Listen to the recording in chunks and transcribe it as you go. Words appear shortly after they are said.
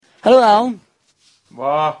Hello, Alan.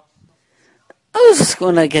 What? I was just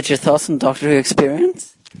going to get your thoughts on Doctor Who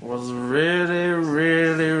experience. Was really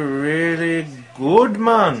good,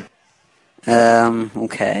 man.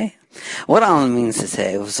 Okay. What Alan means to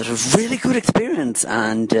say was a really good experience,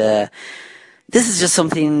 and this is just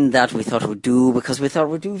something that we thought we'd do because we thought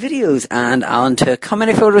we'd do videos. And Alan took, how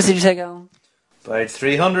many photos did you take, Alan? About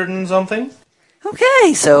 300 and something.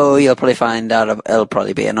 Okay, so you'll probably find that it'll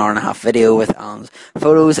probably be an hour and a half video with Alan's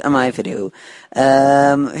photos and my video. You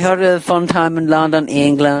had a fun time in London,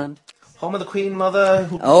 England. Home of the Queen Mother.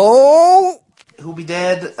 Who be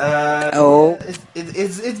dead.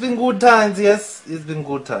 It's been good times, yes. It's been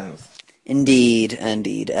good times. Indeed.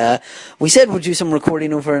 We said we'd do some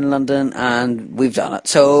recording over in London, and we've done it.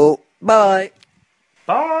 So, bye.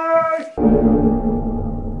 Bye.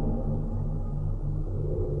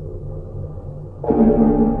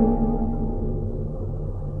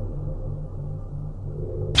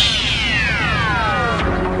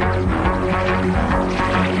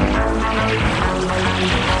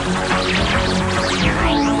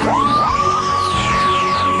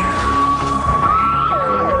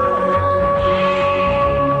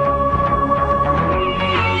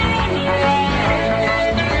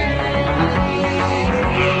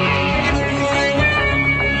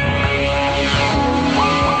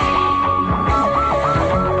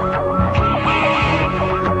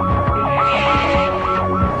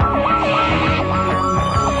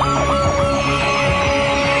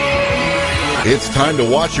 It's time to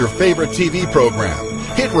watch your favorite TV program.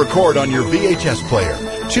 Hit record on your VHS player.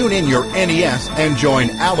 Tune in your NES and join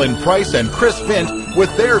Alan Price and Chris Vint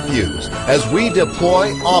with their views as we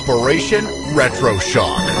deploy Operation Retro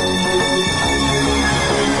Shock.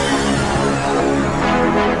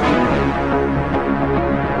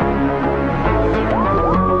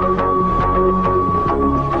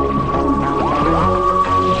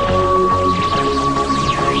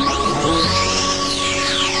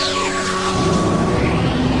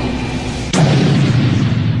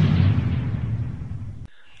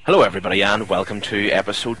 Hello everybody and welcome to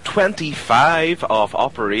episode 25 of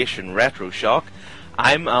Operation Retro Shock.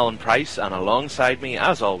 I'm Alan Price and alongside me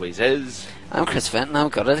as always is... I'm Chris Vint and I'm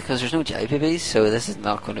gutted because there's no jelly babies, so this is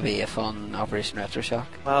not going to be a fun Operation Retro Shock.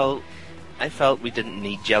 Well, I felt we didn't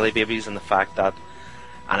need jelly babies and the fact that,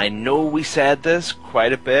 and I know we said this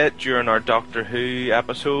quite a bit during our Doctor Who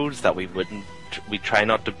episodes, that we try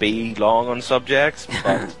not to be long on subjects,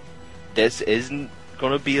 but this isn't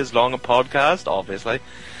going to be as long a podcast, obviously.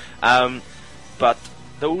 But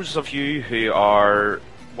those of you who are,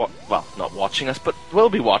 not watching us, but will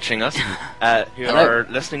be watching us, who are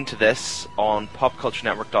listening to this on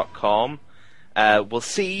popculturenetwork.com, will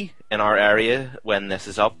see in our area when this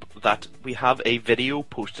is up that we have a video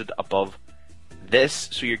posted above this,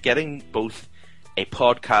 so you're getting both a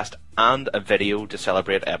podcast and a video to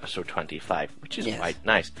celebrate episode 25, which is quite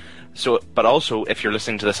nice. So, but also, if you're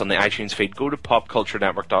listening to this on the iTunes feed, go to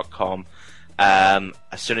popculturenetwork.com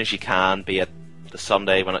as soon as you can, be it the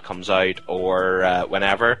Sunday when it comes out or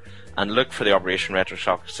whenever, and look for the Operation Retro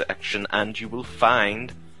Shock section and you will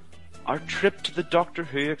find our trip to the Doctor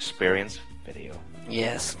Who experience video.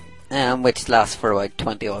 Yes, which lasts for about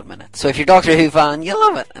 20 odd minutes. So if you're a Doctor Who fan, you'll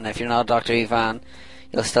love it, and if you're not a Doctor Who fan,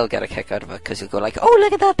 you'll still get a kick out of it because you'll go like, oh,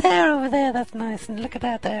 look at that there over there, that's nice, and look at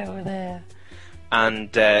that there over there. And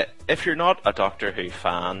if you're not a Doctor Who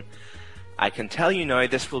fan, I can tell you now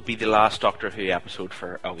this will be the last Doctor Who episode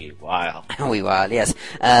for a wee while. A wee while, yes.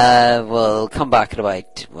 We'll come back at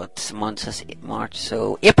about, what month is it? March,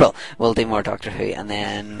 so April we'll do more Doctor Who, and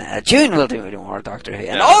then June we'll do more Doctor Who,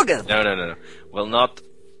 and August! No. We'll not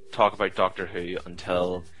talk about Doctor Who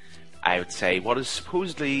until, I would say, what is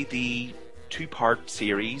supposedly the 2-part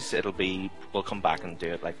series. We'll come back and do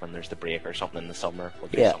it like when there's the break or something in the summer. We'll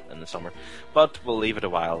do something in the summer. But we'll leave it a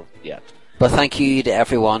while yet. But thank you to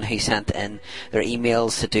everyone who sent in their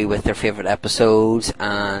emails to do with their favourite episodes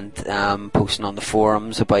and posting on the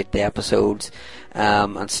forums about the episodes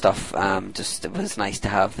and stuff. It was nice to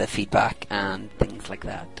have the feedback and things like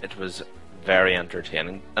that. It was very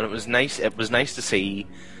entertaining, and it was nice. It was nice to see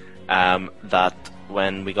that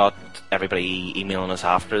when we got everybody emailing us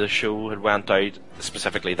after the show had went out,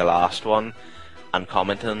 specifically the last one, and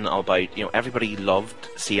commenting about, everybody loved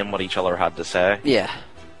seeing what each other had to say. Yeah.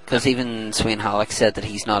 Because even Swain Halleck said that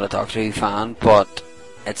he's not a Doctor Who fan, but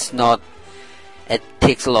it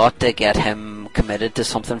takes a lot to get him committed to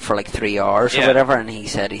something for like 3 hours or whatever, and he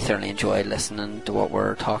said he thoroughly enjoyed listening to what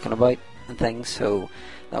we're talking about and things, so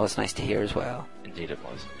that was nice to hear as well. Indeed it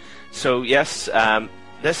was. So yes,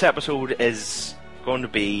 this episode is going to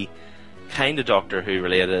be kind of Doctor Who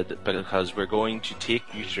related, because we're going to take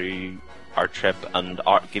you through our trip and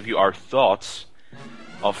give you our thoughts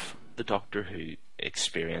of the Doctor Who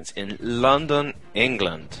experience in London,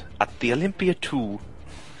 England, at the Olympia 2.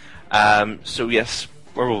 So yes,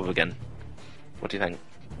 where will we begin? What do you think?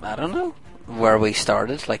 I don't know. Where we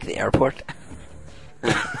started, like the airport.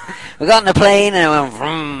 We got in a plane and I went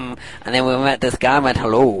vroom, and then we met this guy and went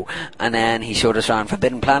hello, and then he showed us around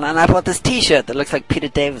Forbidden Planet, and I bought this t-shirt that looks like Peter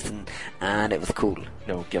Davison, and it was cool.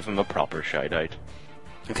 No, give him a proper shout out.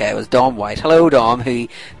 Okay, it was Dom White. Hello Dom, who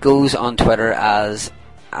goes on Twitter as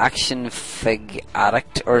Action Fig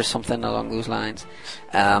Addict or something along those lines,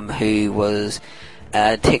 who was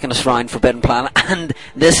taking us around Forbidden Planet. And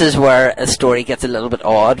this is where a story gets a little bit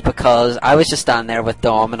odd, because I was just standing there with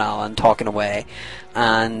Dom and Alan talking away,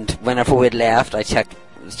 and whenever we'd left I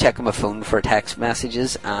was checking my phone for text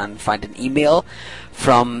messages and found an email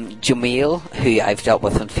from Jamil, who I've dealt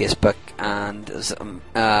with on Facebook and is on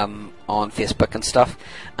Facebook and stuff,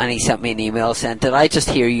 and he sent me an email saying, did I just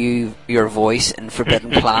hear your voice in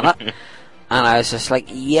Forbidden Planet? And I was just like,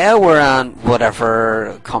 yeah, we're on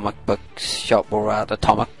whatever comic book shop we're at,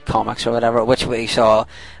 Atomic Comics or whatever, which we saw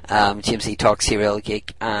James E. Talk Serial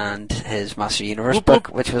Geek and his Master Universe book,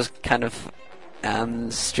 which was kind of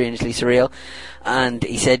strangely surreal. And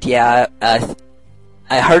he said, yeah,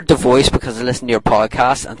 I heard the voice because I listened to your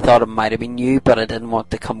podcast and thought it might have been you, but I didn't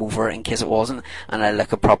want to come over in case it wasn't, and I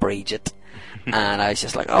look a proper idiot. And I was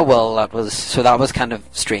just like, oh well, that was kind of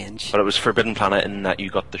strange. But it was Forbidden Planet in that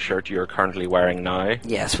you got the shirt you're currently wearing now.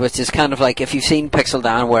 Yes, which is kind of like, if you've seen Pixel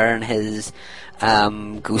Dan wearing his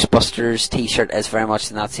Ghostbusters t-shirt, is very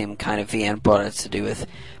much in that same kind of vein, but it's to do with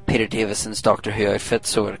Peter Davison's Doctor Who outfit,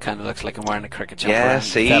 so it kind of looks like I'm wearing a cricket jumper. Yeah,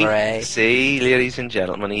 see, ladies and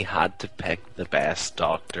gentlemen, he had to pick the best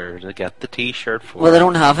Doctor to get the t-shirt for. Well, they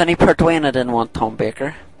don't have any Pertwee, and I didn't want Tom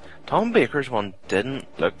Baker. Tom Baker's one didn't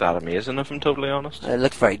look that amazing, if I'm totally honest. It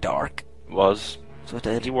looked very dark. It was. So it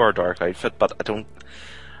did. He wore a dark outfit, but I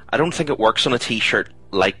don't think it works on a t-shirt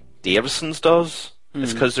like Davison's does.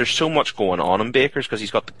 It's because there's so much going on in Baker's, because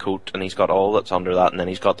he's got the coat and he's got all that's under that, and then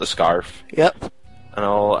he's got the scarf. Yep. And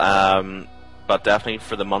all. But definitely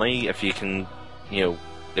for the money, if you can,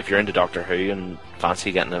 if you're into Doctor Who and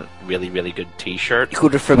fancy getting a really, really good t-shirt, you go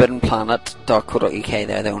to forbiddenplanet.co.uk.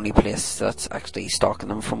 They're the only place that's actually stocking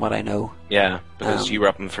them, from what I know. Yeah, because you were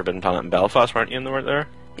up in Forbidden Planet in Belfast, weren't you, and they weren't there?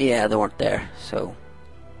 Yeah, they weren't there, so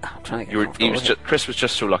I'm trying to get Chris was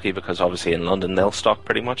just so lucky, because obviously in London they'll stock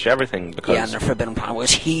pretty much everything, because yeah, and their Forbidden Planet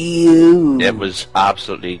was huge. It was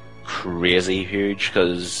absolutely crazy huge,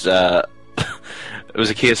 because it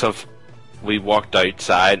was a case of, we walked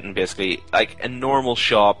outside and basically, like in normal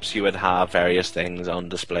shops, you would have various things on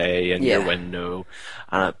display in your window,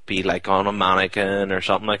 and it'd be like on a mannequin or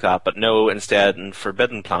something like that. But no, instead in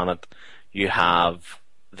Forbidden Planet, you have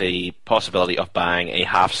the possibility of buying a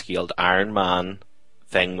half-scaled Iron Man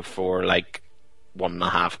thing for like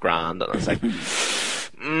 $1,500, and it's like,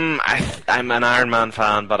 I'm an Iron Man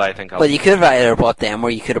fan, but I think I'll... Well, you could have either bought them,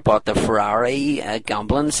 or you could have bought the Ferrari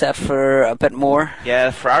gambling set for a bit more. Yeah,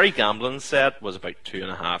 the Ferrari gambling set was about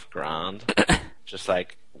 $2,500. Just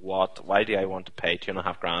like, what? Why do I want to pay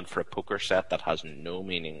 $2,500 for a poker set that has no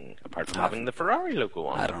meaning apart from having the Ferrari logo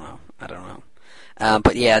on? I don't know.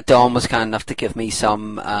 But yeah, Dom was kind enough to give me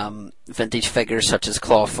some vintage figures such as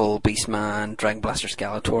Clawful, Beastman, Dragon Blaster,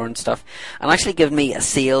 Skeletor and stuff, and actually give me a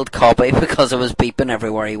sealed copy, because I was beeping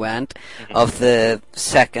everywhere he went, of the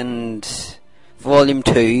second volume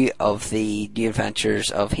 2 of the New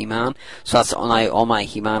Adventures of He-Man. So that's all my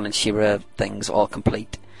He-Man and She-Ra things all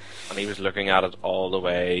complete. And he was looking at it all the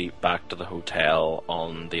way back to the hotel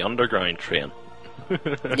on the Underground train.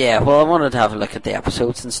 Yeah, well, I wanted to have a look at the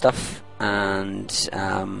episodes and stuff, and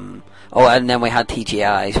and then we had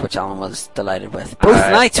TGIs, which Alan was delighted with. Both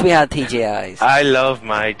nights we had TGIs. I love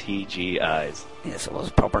my TGIs. Yes, it was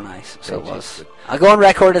proper nice. So it was. I'll go on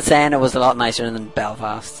record as saying it was a lot nicer than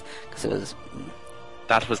Belfast, because it was.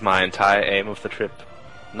 That was my entire aim of the trip.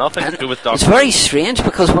 Nothing to do with Doctor. It's very strange,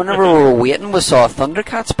 because whenever we were waiting, we saw a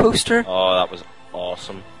Thundercats poster. Oh, that was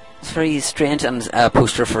awesome. It's very strange, and a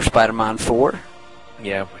poster for Spider-Man 4.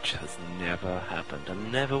 Yeah, which has never happened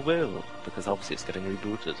and never will, because obviously it's getting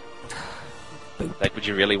rebooted. Like, would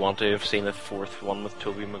you really want to have seen a fourth one with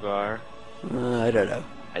Tobey Maguire? I don't know.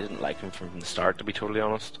 I didn't like him from the start, to be totally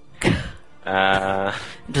honest.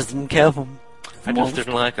 Just didn't care for him. I just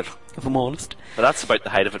didn't like it, if I'm honest. But that's about the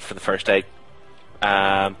height of it for the first day.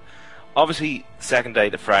 Obviously, second day,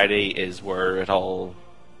 the Friday, is where it all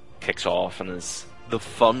kicks off and is the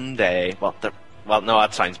fun day. Well, no,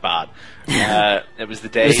 that sounds bad. It was the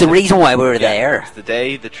day... It's the reason why we were there. It's the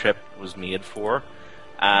day the trip was made for.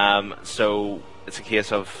 So, it's a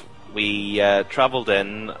case of, we travelled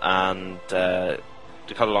in, and to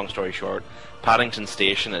cut a long story short, Paddington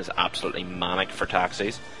Station is absolutely manic for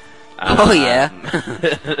taxis. Honestly,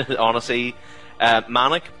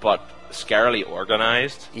 manic but scarily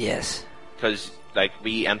organised. Yes. Because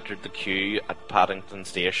we entered the queue at Paddington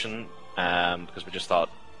Station because we just thought,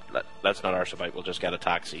 let's not arse about, we'll just get a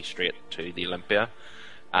taxi straight to the Olympia.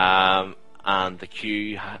 And the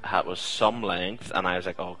queue was some length, and I was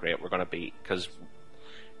like, oh great, we're going to be... Because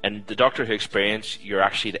in the Doctor Who experience, you're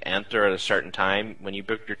actually to enter at a certain time. When you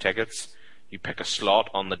book your tickets, you pick a slot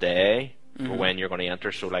on the day for when you're going to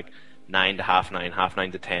enter, so 9 to half 9, half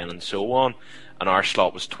 9 to 10, and so on. And our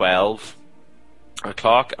slot was 12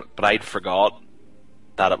 o'clock, but I'd forgot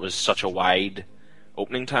that it was such a wide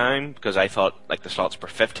opening time, because I thought the slots were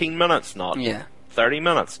 15 minutes, not 30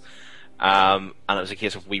 minutes. And it was a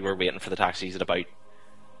case of we were waiting for the taxis at about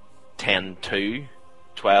 10 to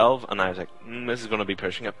 12, and I was like, this is going to be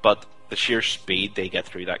pushing it. But the sheer speed they get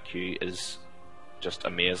through that queue is just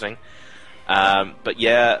amazing. But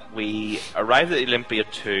yeah, we arrived at Olympia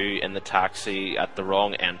 2 in the taxi at the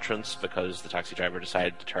wrong entrance, because the taxi driver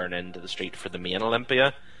decided to turn into the street for the main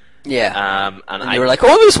Olympia. Yeah. And you were like,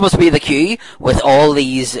 oh, this must be the queue with all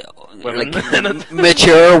these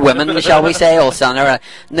mature women, shall we say, all standing there.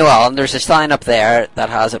 No, Alan, there's a sign up there that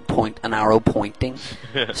has an arrow pointing.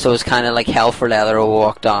 So it's kind of like hell for leather. We'll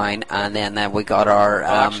walk down, and then we got our...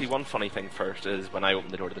 actually, one funny thing first is when I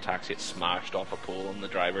opened the door to the taxi, it smashed off a pole, and the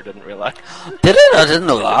driver didn't realise. Did it? I didn't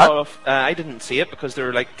know that. I didn't see it, because they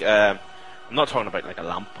were I'm not talking about a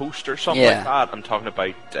lamppost or something like that. I'm talking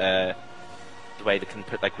about... the way they can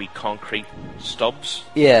put wee concrete stubs,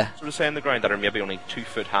 sort of say, in the ground that are maybe only 2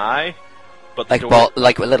 foot high, but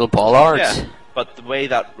little bollards. Yeah, but the way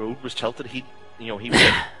that road was tilted, he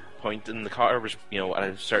was pointing, the car was at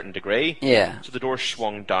a certain degree. Yeah. So the door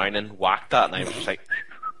swung down and whacked that, and I was just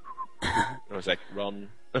I was like, run.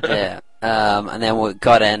 Yeah. And then we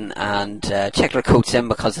got in and checked our coats in,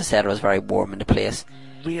 because they said it was very warm in the place.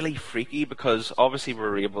 Really freaky, because obviously we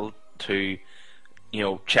were able to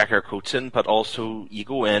check our coats in, but also you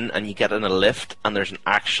go in and you get in a lift, and there's an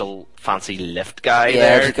actual fancy lift guy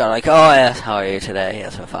there. Yeah, he's got oh yes, how are you today?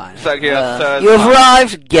 Yes, we're fine. You've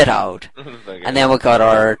arrived, get out. And then we got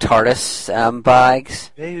our TARDIS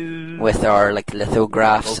bags with our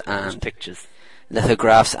lithographs and pictures.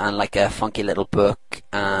 Lithographs and a funky little book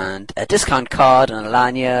and a discount card and a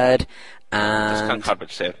lanyard. And discount card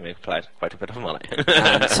which saved me quite a bit of money.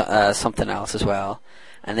 And something else as well.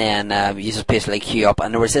 And then you just basically queue up,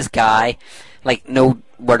 and there was this guy, no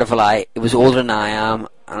word of a lie, he was older than I am,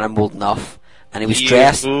 and I'm old enough, and he was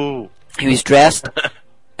dressed. He was dressed.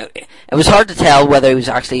 It was hard to tell whether he was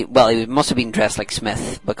actually. Well, he must have been dressed like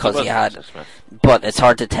Smith, because he had. But it's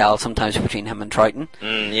hard to tell sometimes between him and Troughton.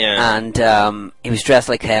 Yeah. And he was dressed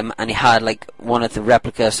like him, and he had one of the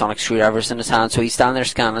replica sonic screwdrivers in his hand. So he's standing there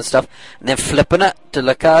scanning stuff, and then flipping it to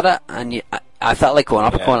look at it, and I felt like going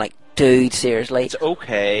up and going dude, seriously. It's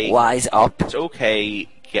okay. Wise up. It's okay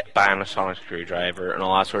buying a sonic screwdriver and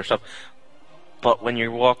all that sort of stuff. But when you're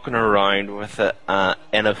walking around with it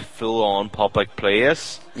in a full-on public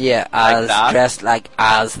place... Yeah, dressed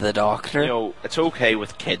as the Doctor. It's okay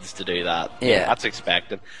with kids to do that. Yeah. That's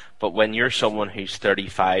expected. But when you're someone who's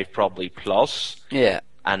 35, probably plus... Yeah.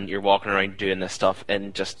 And you're walking around doing this stuff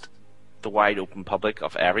in just the wide open public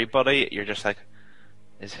of everybody, you're just like...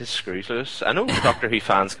 Is his screws loose? I know Doctor Who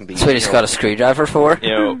fans can be... That's what he's got a screwdriver for.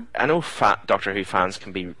 I know Doctor Who fans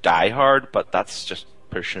can be diehard, but that's just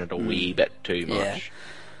pushing it a wee bit too much. Yeah.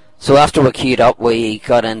 So after we queued up, we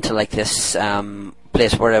got into this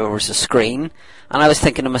place where there was a screen, and I was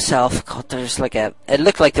thinking to myself, God, there's it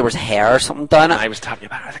looked like there was hair or something down it. I was tapping you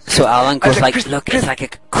about it. So Alan goes look, it's like a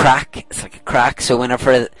crack. It's like a crack. So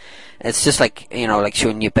whenever... It's just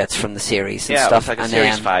showing you bits from the series and stuff. Yeah, it was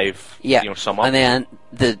Series 5, sum up. And then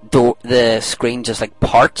the screen just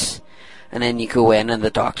parts, and then you go in and the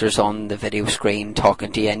Doctor's on the video screen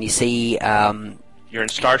talking to you, and you see... You're in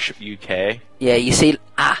Starship UK. Yeah, you see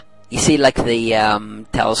the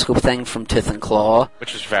telescope thing from Tooth and Claw.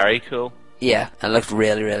 Which was very cool. Yeah, it looked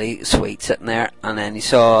really, really sweet sitting there. And then you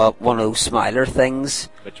saw one of those smiler things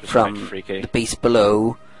from The Beast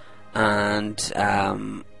Below, and...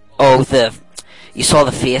 you saw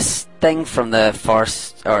the face thing from the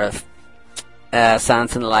first, or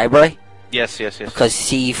Science in the Library? Yes. Because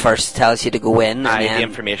she first tells you to go in. And then, the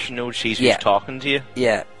information node, she's who's talking to you.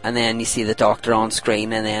 Yeah, and then you see the Doctor on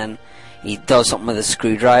screen, and then he does something with a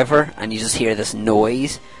screwdriver, and you just hear this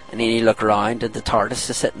noise, and then you look around, and the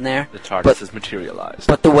TARDIS is sitting there. The TARDIS is materialised.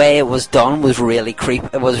 But the way it was done was really creepy.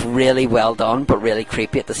 It was really well done, but really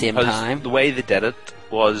creepy at the same time. The way they did it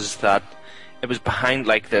was that it was behind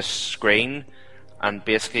like this screen, and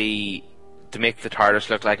basically to make the TARDIS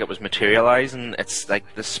look like it was materializing, it's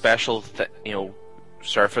like this special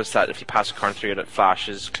surface that if you pass a current through it, it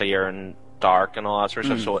flashes clear and dark and all that sort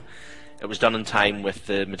of stuff. So it was done in time with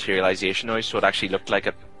the materialization noise, so it actually looked like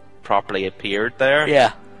it properly appeared there.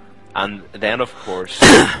 Yeah. And then of course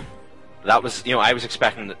that was, I was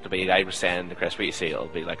expecting it to be, I was saying to Chris, we see it'll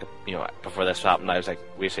be like before this happened, I was like,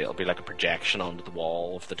 we see it'll be like a projection onto the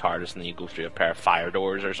wall of the TARDIS, and then you go through a pair of fire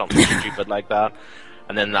doors or something stupid like that.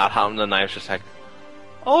 And then that happened, and I was just like,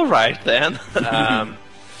 alright then. And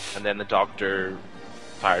then the Doctor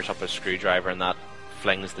fires up a screwdriver, and that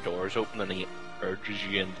flings the doors open, and he urges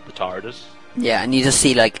you into the TARDIS. Yeah, and you just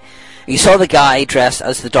see, like, you saw the guy dressed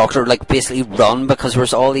as the Doctor, like, basically run, because there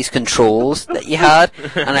was all these controls that you had,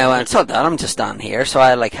 and I went, so that, I'm just standing here, so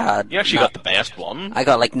I, like, had... You actually got the best one. I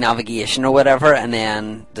got, like, navigation or whatever, and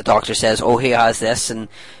then the Doctor says, oh, he has this, and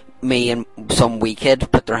me and some wee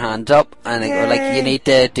kid put their hands up, and they go, like, you need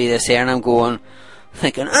to do this here, and I'm going,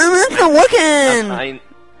 thinking, oh, it's not working!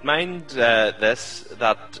 Mind this,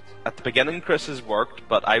 that... At the beginning, Chris's worked,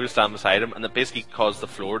 but I was standing beside him, and it basically caused the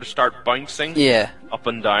floor to start bouncing up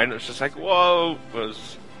and down. It was just like, whoa! It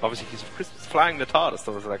was obviously Chris was flying the TARDIS,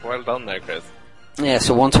 so I was like, well done there, Chris. Yeah,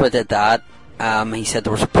 so once we did that, he said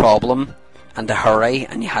there was a problem, and to hurry,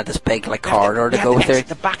 and you had this big corridor to go through.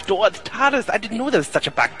 The back door of the TARDIS. I didn't know there was such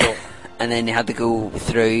a back door. And then you had to go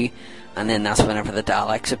through, and then that's whenever the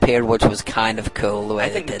Daleks appeared, which was kind of cool the way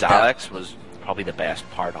they did that. I think the Daleks was probably the best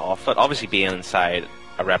part of it. Obviously, being inside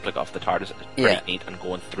a replica of the TARDIS is pretty neat, and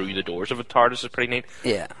going through the doors of a TARDIS is pretty neat.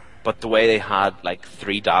 Yeah. But the way they had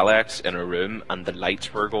 3 Daleks in a room, and the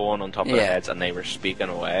lights were going on top of their heads, and they were speaking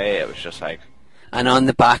away, it was just like... And on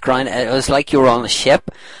the background, it was like you were on a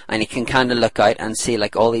ship, and you can kind of look out and see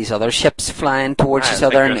all these other ships flying towards each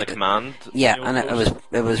other. And the command. Yeah, and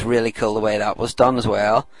it was really cool the way that was done as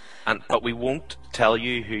well. But we won't tell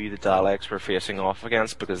you who the Daleks were facing off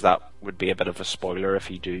against, because that would be a bit of a spoiler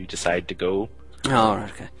if you do decide to go. Oh,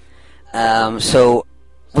 right, okay. So,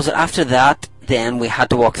 was it after that, then we had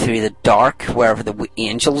to walk through the dark, wherever the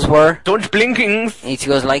angels were? Don't blinkings! And he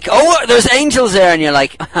goes oh, there's angels there! And you're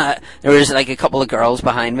like, there was a couple of girls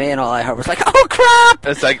behind me, and all I heard was oh crap!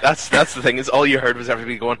 It's like, that's the thing, is all you heard was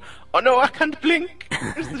everybody going, oh no, I can't blink!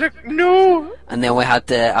 No! And then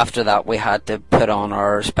after that, we had to put on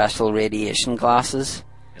our special radiation glasses.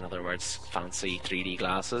 In other words, fancy 3D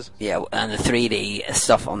glasses. Yeah, and the 3D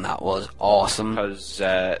stuff on that was awesome. Because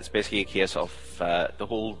it's basically a case of the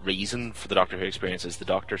whole reason for the Doctor Who experience is the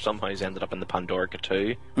Doctor somehow has ended up in the Pandorica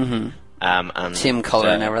too. Mm-hmm. And same colour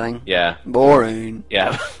and everything. Yeah. Boring.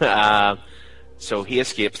 Yeah. So he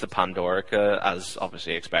escapes the Pandorica, as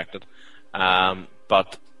obviously expected.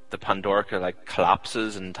 But the Pandorica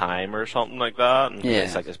collapses in time or something like that. And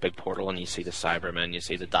it's like this big portal, and you see the Cybermen, you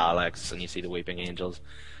see the Daleks, and you see the Weeping Angels.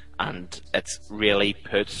 And it's really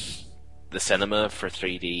puts the cinema for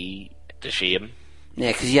 3D to shame.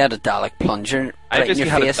 Yeah, because you had a Dalek plunger right in your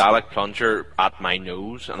face. I just had a Dalek plunger at my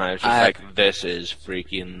nose, and I was just this is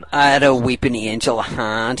freaking... I had a Weeping Angel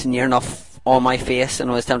hand near enough on my face,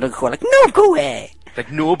 and I was tempted to go no, go away!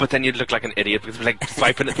 No, but then you'd look like an idiot, because it was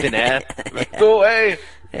swiping at thin air. Go away!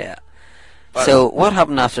 Yeah. But so, what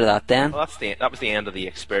happened after that then? Well, that was the end of the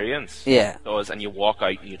experience. Yeah. And you walk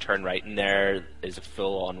out and you turn right, and there is a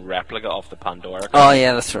full-on replica of the Pandora. Oh,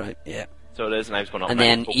 yeah, that's right, yeah. So it is, and I was going up and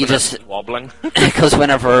then you just wobbling. Because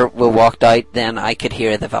whenever we walked out, then I could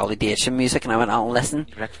hear the validation music, and I went, "Oh, listen."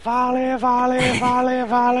 You're like, "Vale, vale, vale,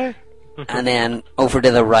 vale." And then over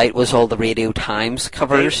to the right was all the Radio Times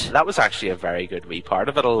covers. That was actually a very good wee part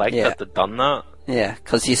of it. I like that they'd done that. Yeah,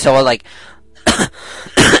 because you saw well,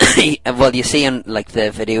 you see in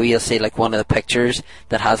the video, you'll see one of the pictures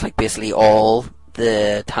that has basically all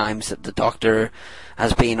the times that the Doctor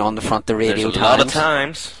has been on the front of the Radio Times. There's a lot of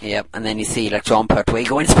times. Yep, and then you see John Pertwee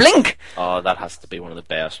going, "Splink!" Oh, that has to be one of the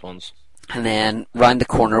best ones. And then round the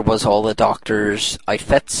corner was all the Doctor's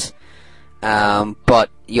outfits, but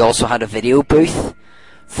you also had a video booth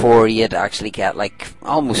for you to actually get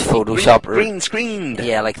almost Photoshop green screened.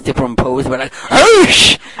 Yeah, superimposed. We're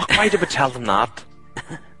 "Oosh!" Why did we tell them that?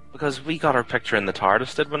 Because we got our picture in the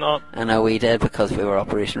TARDIS, did we not? I know we did, because we were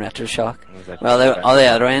Operation Retroshock. Well, all the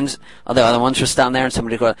other ones were standing there, and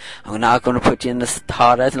somebody go, "I'm now going to put you in this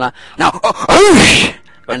TARDIS," and "No, oosh!"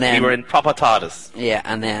 But and then we were in proper TARDIS. Yeah,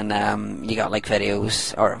 and then you got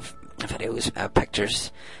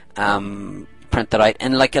pictures, printed out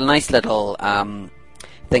in a nice little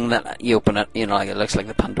thing that you open it, it looks like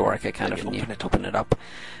the Pandorica kind of, and you open it up.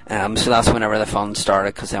 So that's whenever the fun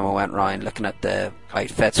started, because then we went round looking at the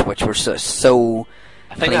outfits, which were so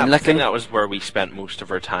I think that was where we spent most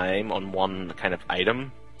of our time on one kind of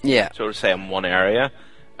item. Yeah. So to say, in one area,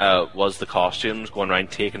 was the costumes, going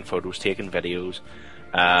around taking photos, taking videos.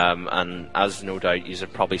 And as no doubt you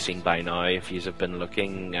have probably seen by now, if you have been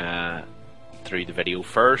looking through the video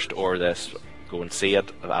first, or this, go and see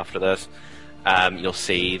it after this, you'll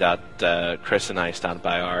see that Chris and I stand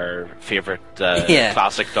by our favourite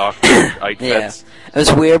classic Doctor outfits. Yeah. It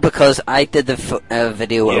was weird because I did the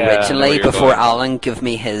video originally before Alan gave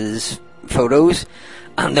me his photos,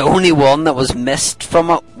 and the only one that was missed from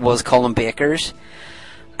it was Colin Baker's.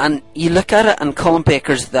 And you look at it, and Colin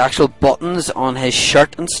Baker's, the actual buttons on his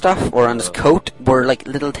shirt and stuff, or on his coat, were like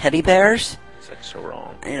little teddy bears. It's like so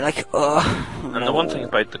wrong. And you're like, oh. And the one thing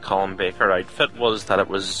about the Colin Baker outfit was that it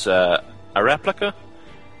was a replica,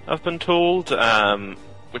 I've been told,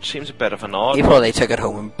 which seems a bit of an odd. He probably took it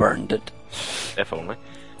home and burned it. If only.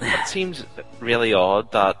 It seems really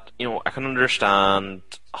odd that, I can understand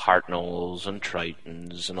Hartnells and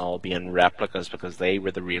Tritons and all being replicas because they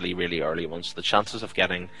were the really, really early ones. So the chances of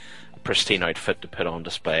getting a pristine outfit to put on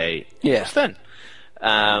display was thin.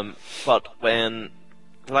 But when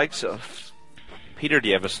the likes of Peter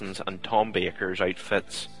Davison's and Tom Baker's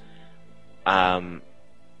outfits,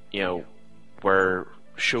 were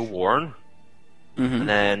show worn, and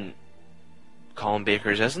then Colin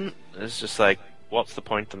Baker's isn't, it's just like, what's the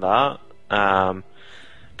point in that?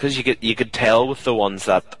 Because you could tell with the ones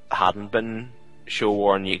that hadn't been show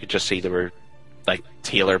worn, you could just see they were like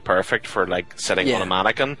tailor perfect for like sitting on a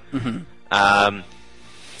mannequin. The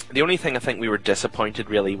only thing I think we were disappointed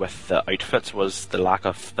really with the outfits was the lack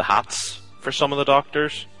of the hats for some of the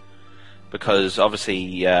Doctors, because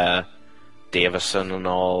obviously Davison and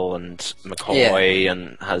all, and McCoy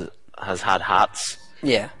and has had hats.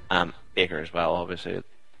 Yeah. Baker as well, obviously, at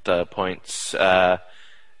the points. But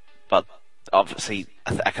obviously,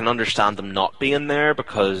 I can understand them not being there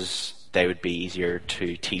because they would be easier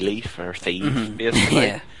to tea leaf or thieve,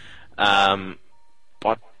 basically.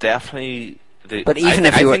 But definitely, I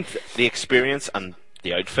think the experience and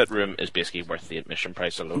the outfit room is basically worth the admission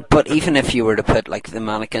price alone. But even if you were to put like the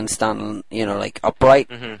mannequin standing, like upright,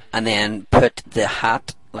 and then put the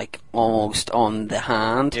hat like almost on the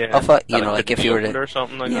hand of it, like if you were to, or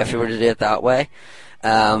something like that. If you were to do it that way.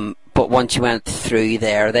 But once you went through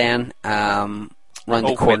there, then round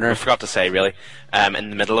the corner, I forgot to say really, in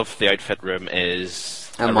the middle of the outfit room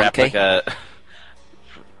is a monkey. Replica.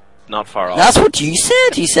 Not far off. That's what you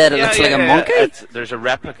said. You said it looks like a monkey. There's a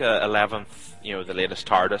replica 11th, the latest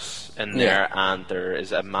TARDIS in there, and there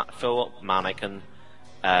is a full mannequin,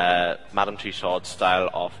 Madame Tussauds style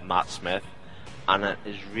of Matt Smith, and it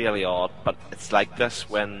is really odd. But it's like this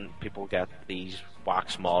when people get these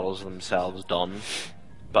wax models themselves done.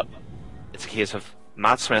 But it's a case of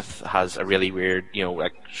Matt Smith has a really weird,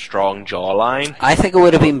 like strong jawline. I think it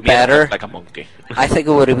would have been better, like a monkey. I think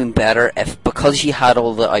it would have been better if, because you had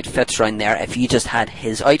all the outfits around there, if you just had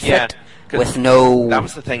his outfit with no that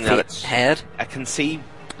was the thing that it's, head. I can see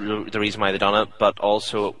the reason why they done it, but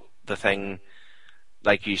also the thing,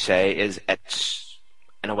 like you say, is it's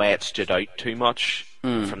in a way it stood out too much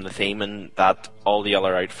from the theme, and that all the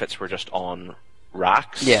other outfits were just on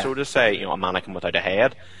racks, so to say, a mannequin without a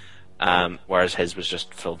head. Whereas his was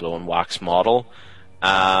just full-blown wax model.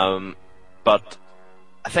 But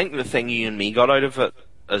I think the thing you and me got out of it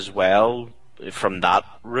as well from that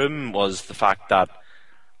room was the fact that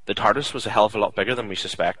the TARDIS was a hell of a lot bigger than we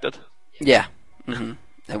suspected. Yeah,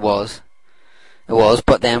 it was. It was,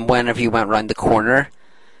 but then whenever you went round the corner,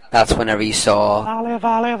 that's whenever you saw...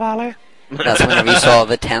 Valley. That's whenever you saw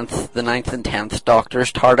the 9th and 10th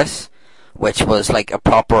Doctor's TARDIS, which was like a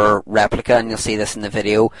proper replica, and you'll see this in the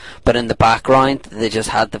video. But in the background, they just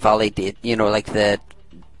had the Valley, like the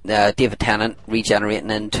David Tennant regenerating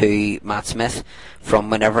into Matt Smith from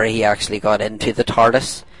whenever he actually got into the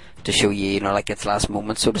TARDIS, to show you, like its last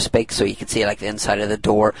moment, so to speak. So you could see like the inside of the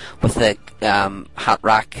door with the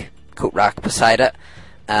coat rack beside it,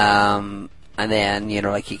 and then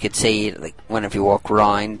like you could see like whenever you walk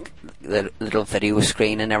around the little video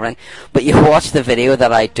screen and everything. But you watch the video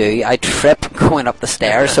that I do, I trip going up the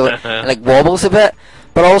stairs, so it like wobbles a bit.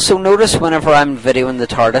 But also notice whenever I'm videoing the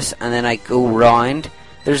TARDIS and then I go round,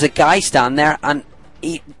 there's a guy standing there and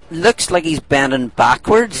he looks like he's bending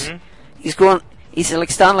backwards. He's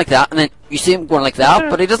like standing like that, and then you see him going like that,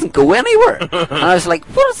 but he doesn't go anywhere. And I was like,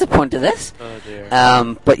 what is the point of this? Oh dear.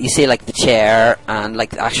 But you see like the chair and like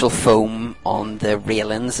the actual foam on the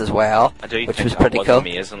railings as well, which was pretty cool.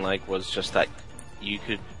 Amazing, was just that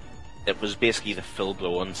it was basically the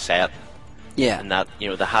full-blown set. Yeah. And that, they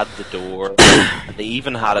had the door, and they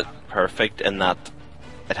even had it perfect in that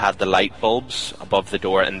it had the light bulbs above the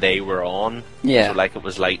door, and they were on. Yeah. So like it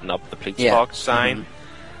was lighting up the police box sign.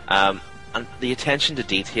 And the attention to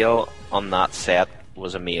detail on that set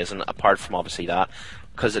was amazing. Apart from obviously that,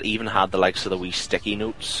 because it even had the likes of the wee sticky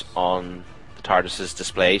notes on the TARDIS's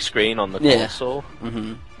display screen on the console.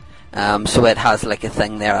 So it has like a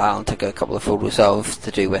thing there Alan took a couple of photos of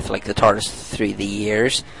to do with like the TARDIS through the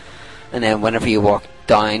years, and then whenever you walked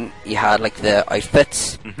down you had like the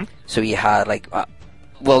outfits. So you had like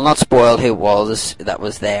well, not spoil who it was that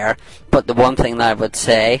was there, but the one thing that I would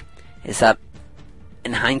say is that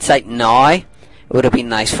in hindsight now it would have been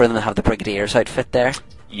nice for them to have the Brigadier's outfit there.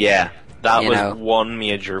 Yeah, that was one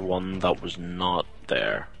major one that was not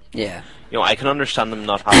there. Yeah, I can understand them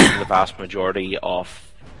not having the vast majority of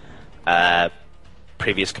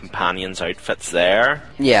previous companions' outfits there.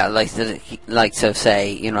 Yeah, like so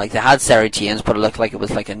say, like they had Sarah Jane's, but it looked like it was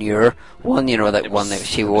like a newer one, that one that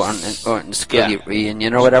she wore in school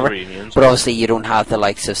reunion or whatever. But obviously you don't have the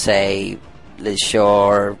likes of say Liz Shaw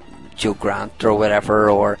or Joe Grant or whatever,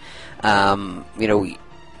 or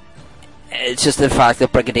it's just the fact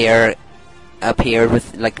that Brigadier appeared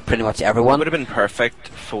with like pretty much everyone. It would have been perfect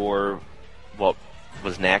for what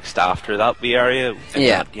was next after that wee area.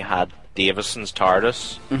 You had Davison's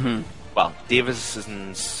TARDIS. Well,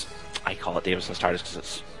 Davison's, I call it Davison's TARDIS because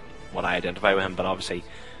it's what I identify with him, but obviously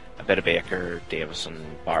a bit of Baker, Davison,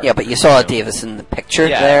 Bart. Yeah, but you saw Davison in the picture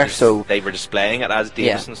there, so they were displaying it as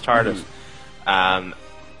Davison's TARDIS.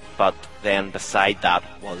 But then beside that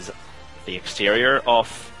was the exterior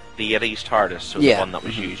of the 80s TARDIS, so the one that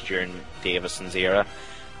was used during Davison's era.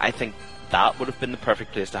 I think that would have been the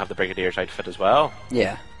perfect place to have the Brigadier's outfit as well.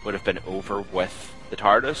 Yeah. Would have been over with the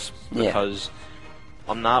TARDIS, because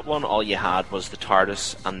on that one all you had was the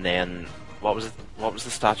TARDIS, and then what was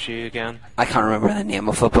the statue again? I can't remember the name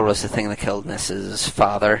of it, but it was the thing that killed Ness's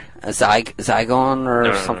father. Zygon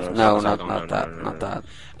or something? No, not that.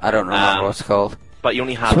 I don't remember what it's called. But you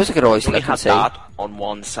only had, that on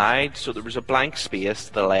one side, so there was a blank space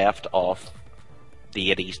to the left of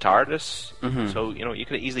the 80s TARDIS. So, you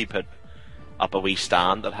could easily put up a wee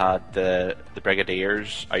stand that had the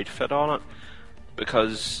Brigadier's outfit on it.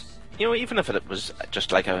 Because, even if it was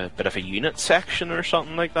just like a bit of a unit section or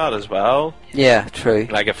something like that as well. Yeah, true.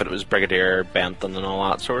 Like if it was Brigadier Benton and all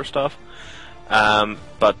that sort of stuff.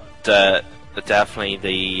 But definitely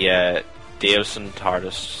the Davison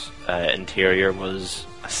TARDIS interior was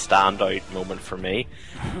a standout moment for me.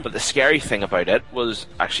 But the scary thing about it was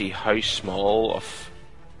actually how small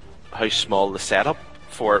the setup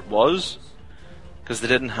for it was, because they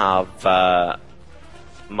didn't have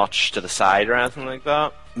much to the side or anything like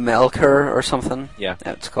that. Melker or something. Yeah,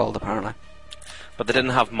 it's called apparently. But they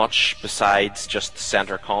didn't have much besides just the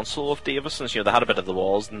centre console of Davison's. They had a bit of the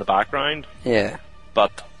walls in the background. Yeah,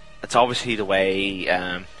 but it's obviously the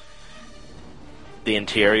way the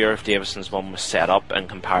interior of Davison's one was set up in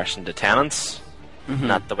comparison to Tennant's.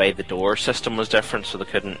 Not the way the door system was different, so they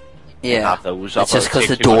couldn't have those up. It's just because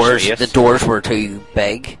the doors were too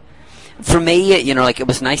big. For me, it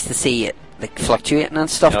was nice to see it like fluctuating and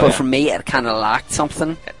stuff, but for me it kind of lacked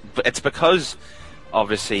something. But it's because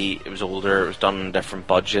obviously it was older, it was done on a different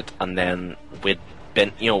budget, and then we'd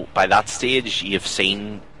been, by that stage you've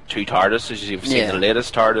seen two TARDISes. You've seen the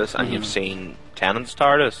latest TARDIS and you've seen Tennant's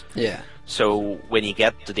TARDIS. Yeah. So when you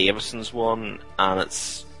get the Davison's one and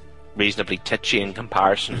it's reasonably titchy in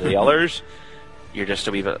comparison to the others, you're just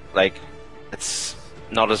a wee bit like, it's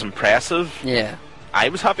not as impressive. Yeah. I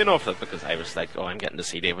was happy enough with it because I was like, I'm getting to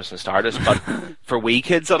see Davison's TARDIS. But for wee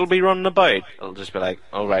kids that'll be running about, it'll just be like,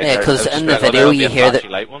 right. Yeah, because in the video you hear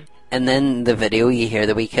and then the video you hear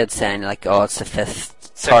the wee kids saying like, it's the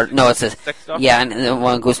fifth TARDIS. No, it's the sixth Doctor? Yeah, and then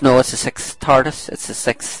one goes, no, it's the sixth TARDIS. It's the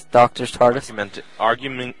sixth Doctor's TARDIS.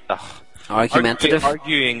 Arguing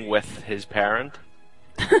with his parent.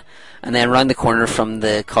 And then around the corner from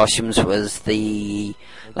the costumes was the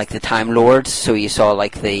Time Lords. So you saw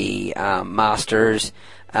like the Masters,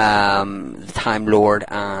 the Time Lord,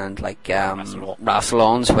 and like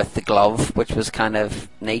Rassilons with the glove, which was kind of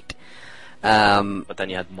neat. But then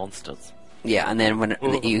you had monsters. Yeah, and then when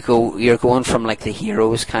you're going from like the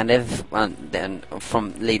heroes kind of, and then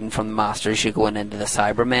leading from the Masters, you're going into the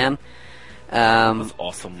Cybermen. That's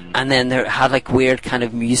awesome. And then there had like weird kind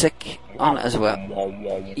of music on it as well.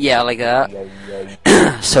 Yeah, like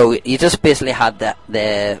that. So you just basically had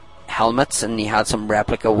the helmets, and you had some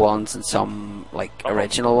replica ones and some like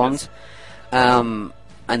original ones. And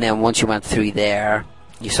then once you went through there,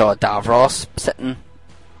 you saw Davros sitting.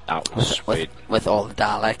 That was sweet. With all the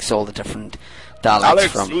Daleks, all the different Daleks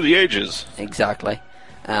from through the ages. Exactly.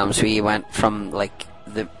 So you went from like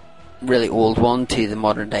the really old one to the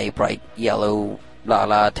modern day bright yellow La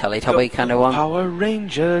La Teletubby kind of one. Power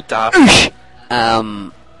Ranger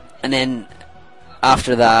And then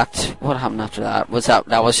after that, what happened after that?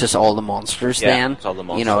 That was just all the monsters then? All the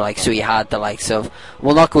monsters. You know, like, so you had the likes of,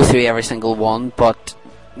 we'll not go through every single one, but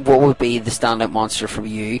what would be the standout monster for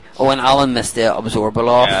you? Oh, and Alan missed the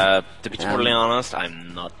Absorbaloff. To be totally honest,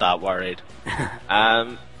 I'm not that worried.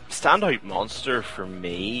 Standout monster for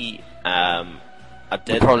me, I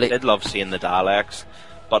did love seeing the Daleks,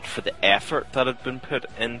 but for the effort that had been put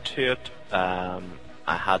into it, I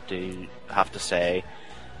have to say,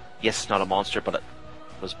 yes, it's not a monster, but it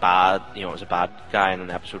was bad. You know, it was a bad guy in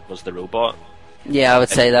an episode. Was the robot? Yeah, I would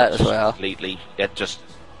say that as well. Completely, it just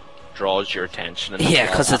draws your attention. Yeah,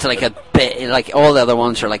 because it's like a bit like all the other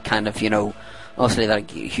ones are like kind of, you know, obviously like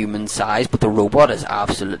human size, but the robot is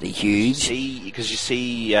absolutely huge. Because you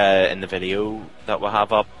see in the video that we'll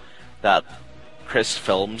have up that Chris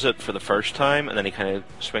films it for the first time, and then he kind of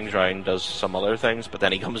swings around and does some other things, but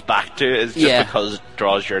then he comes back to it. It's just because it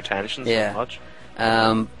draws your attention so much.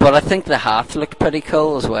 But I think the Hath looked pretty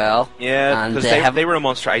cool as well. Yeah, because they were a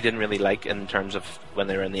monster I didn't really like in terms of when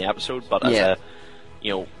they were in the episode, but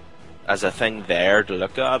as a thing there to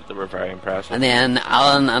look at, they were very impressive. And then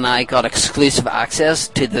Alan and I got exclusive access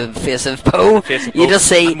to the Face of Poe. You just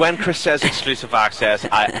see, and when Chris says exclusive access,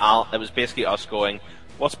 it was basically us going,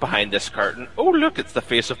 what's behind this curtain? Oh, look, it's the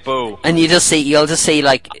Face of Poe. And you'll just see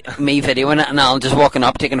like me videoing it, and Alan just walking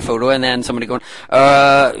up, taking a photo, and then somebody going,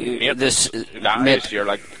 mate, you're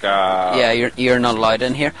like, yeah, you're not allowed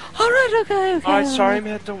in here. Alright, okay. Alright, sorry,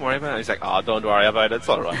 mate, don't worry about it. He's like, don't worry about it, it's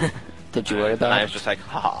alright. Did you worry about it? I was just like,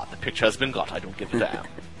 the picture has been got, I don't give a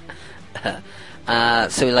damn.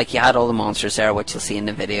 So, like, you had all the monsters there, which you'll see in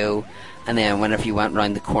the video, and then whenever you went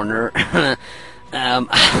round the corner...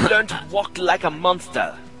 learn to walk like a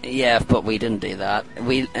monster. Yeah, but we didn't do that.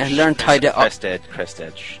 We learned how to... Chris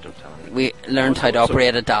did. Shh, don't tell me. We learned how to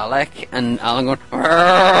operate a Dalek, and Alan going...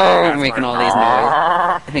 making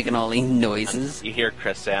all these noises. You hear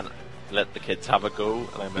Chris saying, let the kids have a go.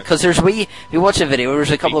 Because we watched a video,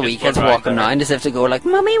 there's a couple of wee kids walking around as if to go like,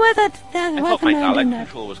 Mummy, with it. I thought my Dalek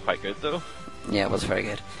control was quite good, though. Yeah, it was very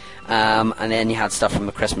good. And then you had stuff from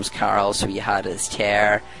the Christmas Carol, so you had his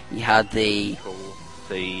chair, you had the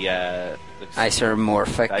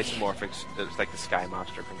isomorphic. It was like the Sky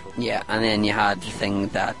Master control. Yeah, and then you had the thing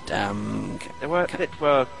that...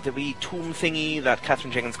 the wee tomb thingy that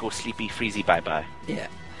Catherine Jenkins goes sleepy, freezy, bye-bye. Yeah.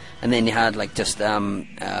 And then you had like just a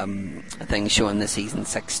thing showing the season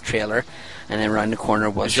 6 trailer, and then around the corner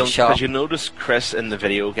was the shop. Because you notice Chris in the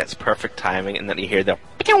video gets perfect timing, and then you hear the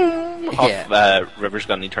off River's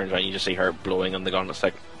gun, and he turns around, and you just see her blowing on the gun. It's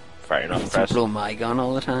like, fair enough. Chris. Blow my gun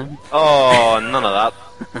all the time. Oh, none of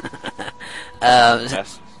that.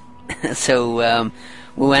 Yes. So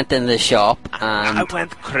we went in the shop, and I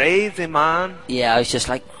went crazy, man. Yeah, I was just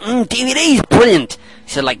like, DVD's brilliant.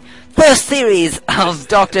 So like, first series of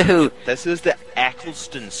Doctor Who. This is the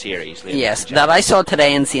Eccleston series. Yes, that I saw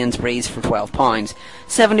today in Sainsbury's for £12.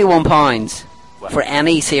 £71 for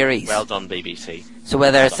any series. Well done, BBC. So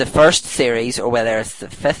whether it's the first series or whether it's the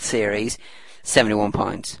 5th series,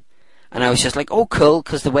 £71. And I was just like, oh, cool,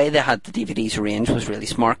 because the way they had the DVDs arranged was really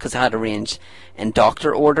smart, because they had arranged in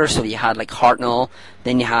Doctor order, so you had like Hartnell,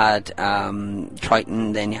 then you had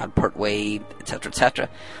Triton, then you had Pertwee, etc., etc.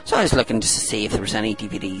 So I was looking just to see if there was any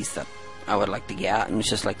DVDs that I would like to get, and it was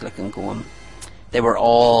just like looking, going, they were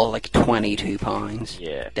all like £22.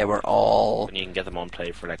 Yeah. They were all... And you can get them on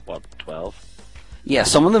play for like, what, 12? Yeah,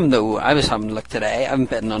 some of them though, I was having a look today, I've been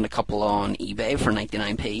bidding on a couple on eBay for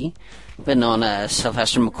 99p. Been on a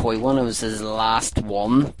Sylvester McCoy one. It was his last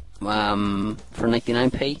one for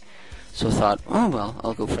 99p. So I thought, oh well,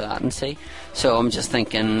 I'll go for that and see. So I'm just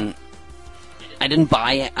thinking, I didn't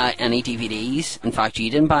buy any DVDs. In fact,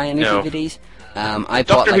 you didn't buy any DVDs. I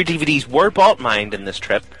bought Doctor Who DVDs were bought mine in this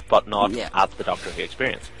trip, but not at the Doctor Who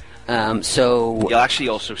Experience. So you'll actually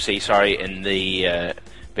also see, in the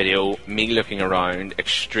video, me looking around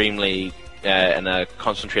extremely. In a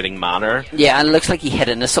concentrating manner. Yeah, and it looks like he hit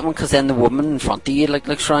into something, because then the woman in front of you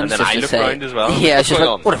looks around. And then I look around as well. Yeah, she's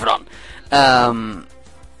like, what have I done?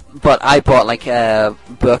 But I bought like a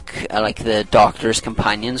book, like the Doctor's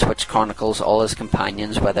Companions, which chronicles all his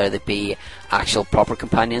companions, whether they be actual proper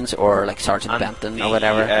companions or like Sergeant Benton or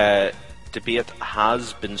whatever. Debate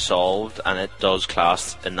has been solved, and it does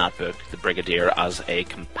class in that book the Brigadier as a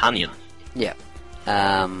companion. Yeah.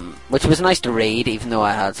 Which was nice to read, even though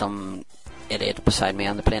I had some idiot beside me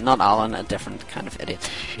on the plane. Not Alan, a different kind of idiot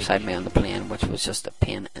beside me on the plane, which was just a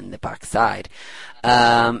pain in the backside.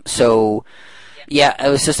 So yeah, it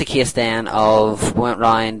was just a case then of went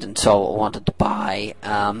round and saw what I wanted to buy.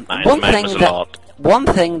 one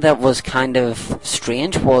thing that was kind of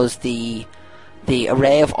strange was the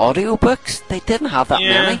array of audiobooks. They didn't have that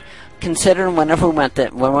many. Considering whenever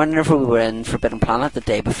we were in Forbidden Planet the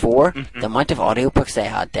day before, the amount of audiobooks they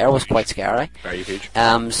had there was quite scary. Very huge.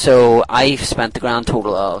 So I spent the grand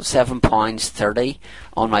total of £7.30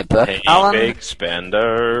 on my book. Hey, Alan, big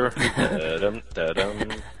spender. Da-dum,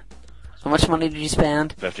 da-dum. how much money did you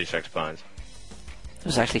spend? £56. It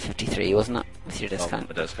was actually 53, wasn't it, with your discount?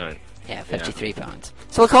 The discount. Yeah, £53.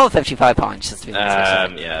 So we'll call it £55 just to be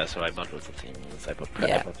yeah, so I bought loads of things. I bought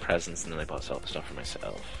presents, and then I bought all the stuff for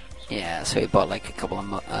myself. Yeah, so we bought like a couple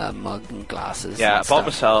of mug and glasses. Yeah, and I bought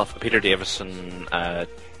myself a Peter Davison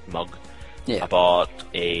mug. Yeah. I bought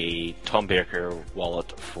a Tom Baker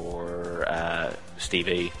wallet for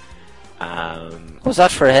Stevie. Was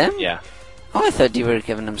that for him? Yeah. Oh, I thought you were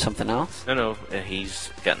giving him something else. No,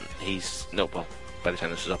 by the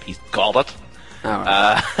time this is up, he's got it. Oh,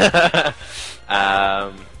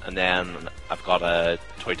 right. And then I've got a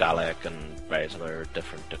toy Dalek and various other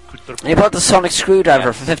different. And you bought the sonic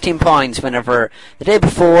screwdriver for £15 whenever the day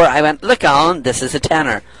before I went, look Alan, this is a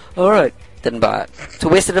tenner. Alright, didn't buy it. So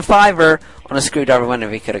wasted a £5 on a screwdriver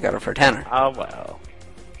whenever you could have got it for a tenner. Oh well.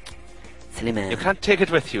 Silly man. You can't take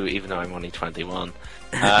it with you even though I'm only 21.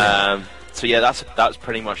 So yeah, that's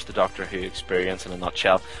pretty much the Doctor Who experience in a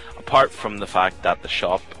nutshell. Apart from the fact that the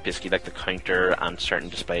shop, basically like the counter and certain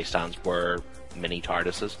display stands, were mini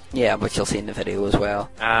TARDISes. Yeah, which you'll see in the video as well.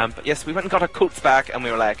 But yes, we went and got our coats back, and we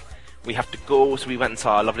were like, we have to go. So we went and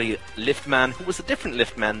saw a lovely lift man who was a different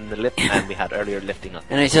lift man than the lift man we had earlier lifting us.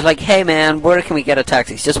 And he's just like, hey man, where can we get a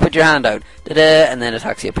taxi? Just put your hand out, da-da, and then a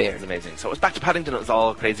taxi It appeared. was amazing. So it was back to Paddington. It was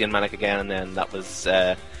all crazy and manic again, and then that was.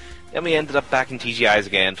 Then we ended up back in TGI's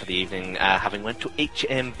again for the evening, having went to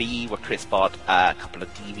HMV where Chris bought a couple of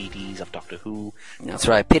DVDs of Doctor Who. That's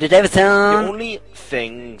right, Peter Davison. The only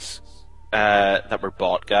things that were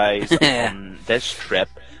bought, guys, on this trip,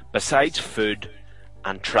 besides food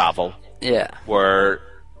and travel, were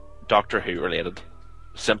Doctor Who related.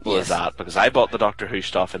 Simple as that, because I bought the Doctor Who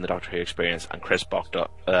stuff in the Doctor Who experience, and Chris bought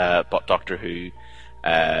Doctor Who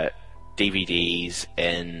DVDs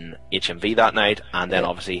in HMV that night, and then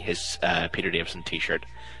obviously his Peter Davison t-shirt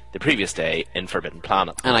the previous day in Forbidden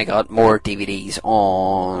Planet. And I got more DVDs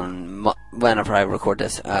on whenever I record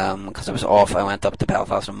this, because I was off. I went up to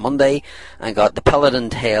Belfast on Monday and got the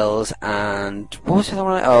Peladon Tales and what was the other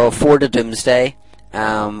one? Oh, For the Doomsday,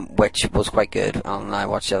 which was quite good, and I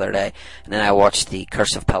watched the other day. And then I watched the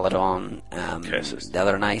Curse of Peladon the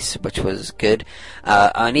other night, which was good.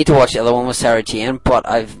 I need to watch the other one with Sarah Jane, but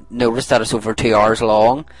I've noticed that it's over 2 hours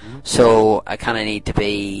long, so I kind of need to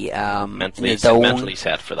be mentally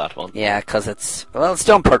set for that one. Yeah, because it's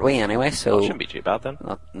done partway anyway, so it shouldn't be too bad then.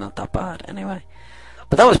 Not that bad anyway.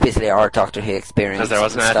 But that was basically our Doctor Who experience. Because there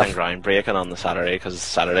wasn't anything groundbreaking on the Saturday, because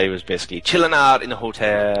Saturday was basically chilling out in a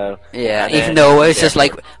hotel. Yeah, even though it was just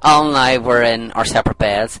like, Alan and I were in our separate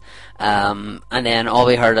beds, and then all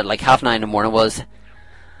we heard at like 9:30 in the morning was,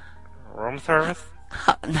 room service?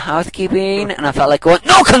 Housekeeping, and I felt like going,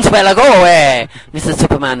 no, Consuela, go away! Mr.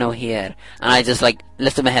 Superman, no here. And I just like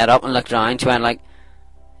lifted my head up and looked around, she went like,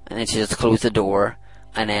 and then she just closed the door.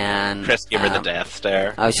 And then Chris gave her the death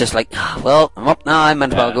stare. I was just like, well, I'm up now, I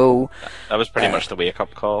might as well go. That was pretty much the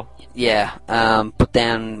wake-up call. Yeah, but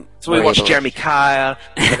then... So we watched Jeremy Kyle,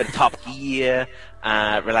 we had Top Gear,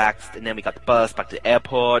 relaxed, and then we got the bus back to the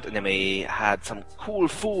airport, and then we had some cool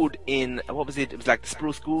food in, what was it? It was like the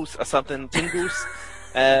Spruce Goose or something, Tin Goose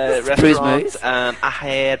restaurant.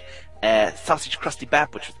 I had sausage crusty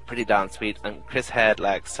bap, which was pretty damn sweet, and Chris had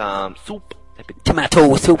like some soup.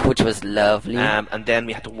 Tomato soup, which was lovely. And then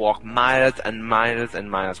we had to walk miles and miles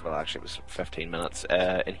and miles. Well, actually, it was 15 minutes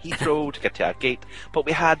in Heathrow to get to our gate. But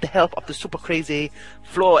we had the help of the super crazy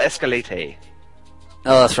Flo Escalate.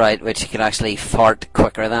 Oh, that's right, which you could actually fart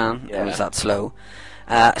quicker than. It was that slow.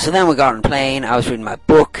 So then we got on a plane. I was reading my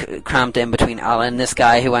book, cramped in between Alan and this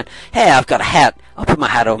guy who went, hey, I've got a hat. I'll put my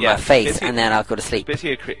hat over my face and then I'll go to sleep.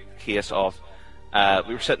 Basically a case of...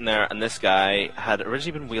 we were sitting there, and this guy had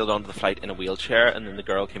originally been wheeled onto the flight in a wheelchair, and then the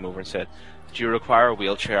girl came over and said, do you require a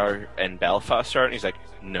wheelchair in Belfast, sir? And he's like,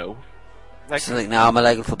 no. So like, no, my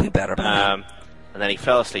legs will be better. And then he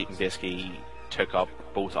fell asleep and basically took up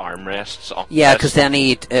both armrests. Yeah, because then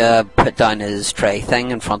he put down his tray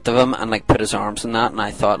thing in front of him and like put his arms in that, and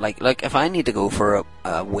I thought like, look, if I need to go for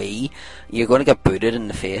a wee, you're going to get booted in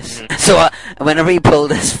the face. So whenever he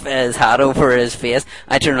pulled his hat over his face,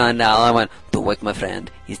 I turned around to Alan and went, don't wake my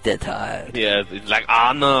friend, he's dead tired. Yeah, he's like,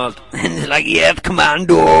 Arnold. And he's like, yep,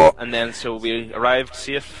 commando. And then so we arrived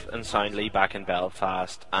safe and soundly back in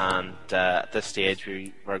Belfast, and at this stage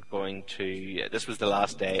we were going to, this was the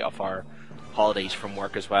last day of our holidays from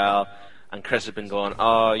work as well. And Chris had been going,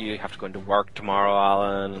 oh, you have to go into work tomorrow,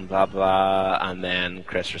 Alan, and blah, blah. And then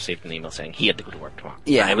Chris received an email saying he had to go to work tomorrow.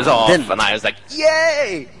 Yeah, and it was off, and I was like,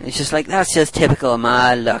 yay! It's just like, that's just typical of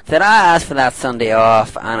my luck, that I asked for that Sunday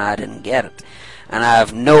off, and I didn't get it. And I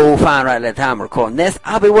have no fun right at the time recording this.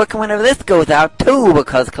 I'll be working whenever this goes out, too,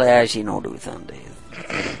 because Claire, she don't do Sundays.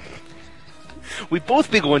 We both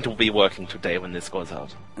be going to be working today when this goes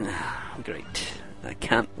out. Great. I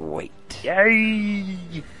can't wait. Yay!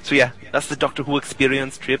 So yeah, that's the Doctor Who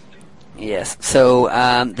experience trip. Yes, so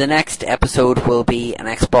the next episode will be an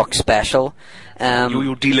Xbox special.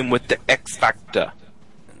 You're dealing with the X Factor.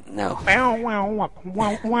 No.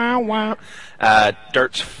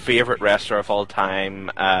 Dirt's favourite wrestler of all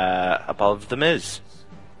time, above The Miz.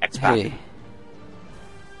 X-Pac.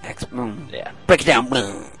 Yeah. Break it down.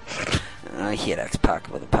 I hate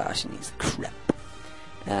X-Pac with a passion. He's crap.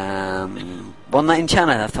 One Night in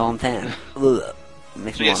China, that's all I'm saying.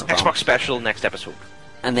 Makes me yes, Xbox special next episode.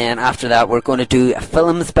 And then after that, we're going to do a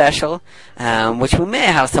film special, which we may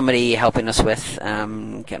have somebody helping us with,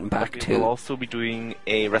 getting back to. We'll also be doing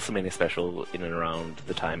a WrestleMania special in and around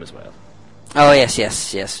the time as well. Oh,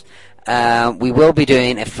 yes. We will be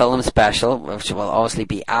doing a film special, which will obviously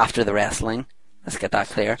be after the wrestling. Let's get that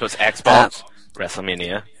clear. So it's Xbox,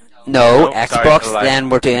 WrestleMania. No, Xbox, sorry,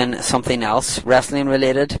 then we're doing something else wrestling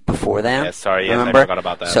related before then. Yes, sorry, remember? I forgot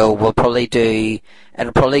about that. So we'll probably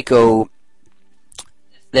it'll probably go,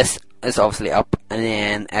 this is obviously up, and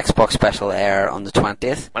then Xbox special air on the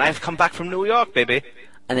 20th. When I've come back from New York, baby.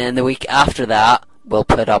 And then the week after that, we'll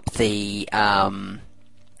put up the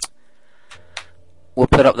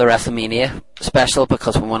WrestleMania special,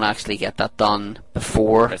 because we want to actually get that done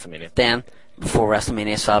before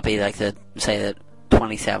WrestleMania, so that'll be like the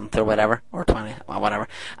 27th or whatever, or 20, or whatever.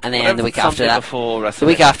 And then the week after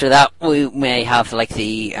that, we may have like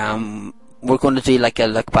we're going to do like a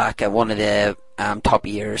look back at one of the top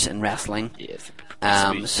years in wrestling. Yes.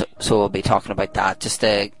 So we'll be talking about that, just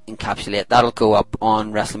to encapsulate. That'll go up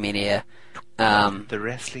on WrestleMania. The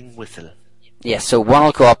wrestling whistle. Yes, so one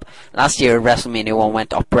will go up. Last year, WrestleMania 1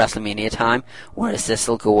 went up WrestleMania time, whereas this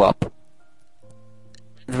will go up.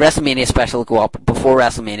 The WrestleMania special will go up before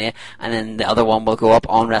WrestleMania, and then the other one will go up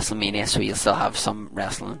on WrestleMania, so you'll still have some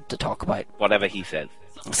wrestling to talk about. Whatever he said.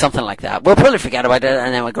 Something like that. We'll probably forget about it,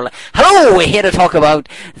 and then we'll go like, hello, we're here to talk about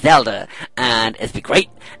Zelda, and it'll be great,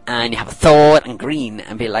 and you have a thought and green,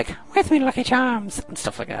 and be like, where's my Lucky Charms, and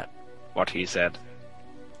stuff like that. What he said.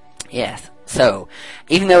 Yes. So,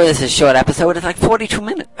 even though this is a short episode, it's like 42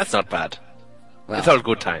 minutes. That's not bad. Well, it's all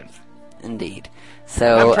good times. Indeed.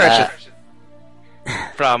 So,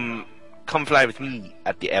 from Come Fly With Me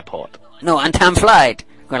at the airport. No, and Tam Flight.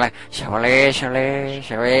 We're like, surely,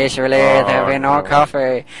 there'll be no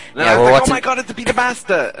coffee. Then I was like, oh my god, it's the Peter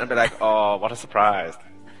Master. And I'd be like, oh, what a surprise.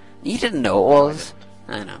 You didn't know it was.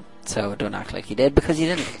 I know. So don't act like you did, because you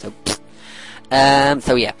didn't.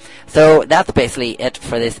 So yeah. So that's basically it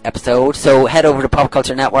for this episode. So head over to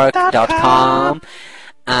popculturenetwork.com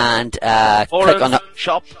and click on the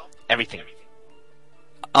shop, everything.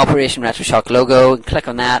 Operation Retro Shock logo, and click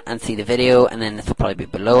on that and see the video, and then this will probably be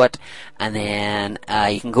below it. And then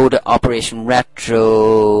you can go to Operation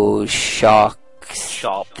Retro Shock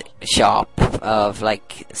shop of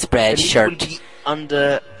like Spreadshirt. It will be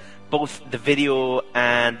under both the video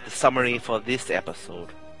and the summary for this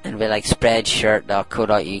episode. And be like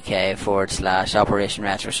spreadshirt.co.uk/Operation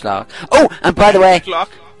Retro Shock. Oh, and by the way,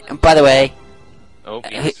 oh,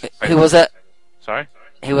 who was it? Sorry?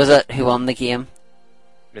 Who was it who won the game?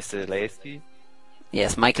 Mr. Lacey?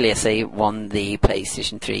 Yes, Mike Lacey won the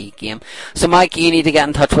PlayStation 3 game. So Mike, you need to get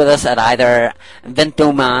in touch with us at either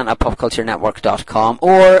vintoman@popculturenetwork.com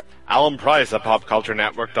or Alan Price at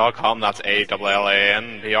popculturenetwork.com. That's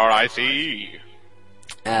ALANPRICE.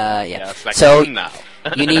 Yeah. Like so now.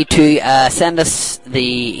 you need to send us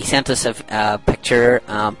he sent us a picture,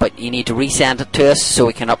 but you need to resend it to us so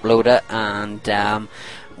we can upload it, and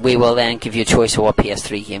we will then give you a choice of what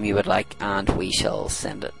PS3 game you would like, and we shall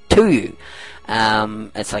send it to you.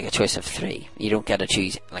 It's like a choice of 3. You don't get to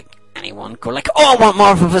choose like anyone. Go like, oh, I want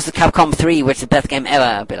Marvel vs. Capcom 3, which is the best game ever.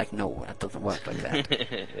 I'll be like, no, that doesn't work like that.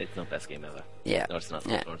 It's not best game ever. Yeah. No, it's not.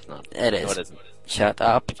 Yeah. No, it's not. It is. No, it isn't. Shut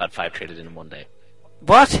up. I've had 5 traded in one day.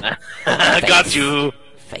 What? Got you.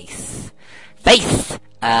 Face.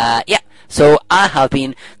 Yeah. So I have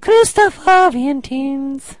been Christopher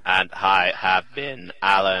Vientins. And I have been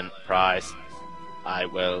Alan Price. I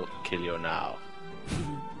will kill you now.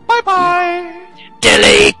 Bye-bye.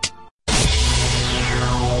 Delete.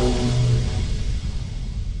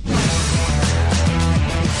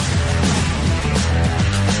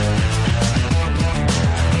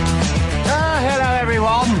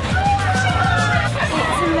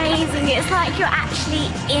 like you're actually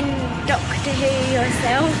in Doctor Who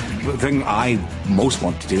yourself. The thing I most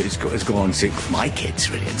want to do is go and see it with my kids,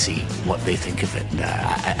 really, and see what they think of it.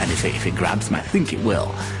 And if it grabs them, I think it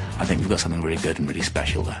will. I think we've got something really good and really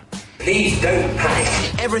special there. Please don't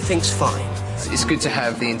panic. Everything's fine. It's good to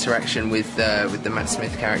have the interaction with the Matt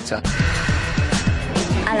Smith character.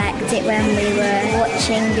 I liked it when we were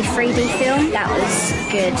watching the 3D film. That was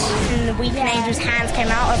good. And the Weeping Angel's hands came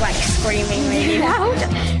out, I was like screaming really loud.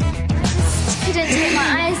 Couldn't take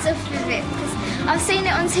my eyes off of it because I've seen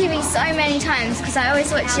it on TV so many times because I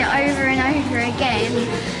always watch it over and over again.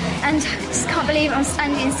 And I just can't believe I'm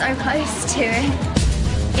standing so close to it.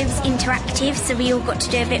 It was interactive, so we all got to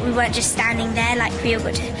do a bit. We weren't just standing there, like we all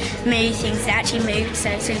got to move things that actually moved, so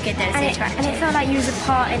it's really good that it was interactive. And it felt like you was a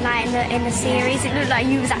part in the series. It looked like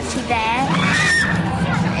you was actually there.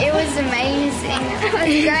 It was amazing. It was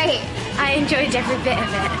great. I enjoyed every bit of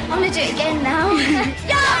it. I want to do it again now.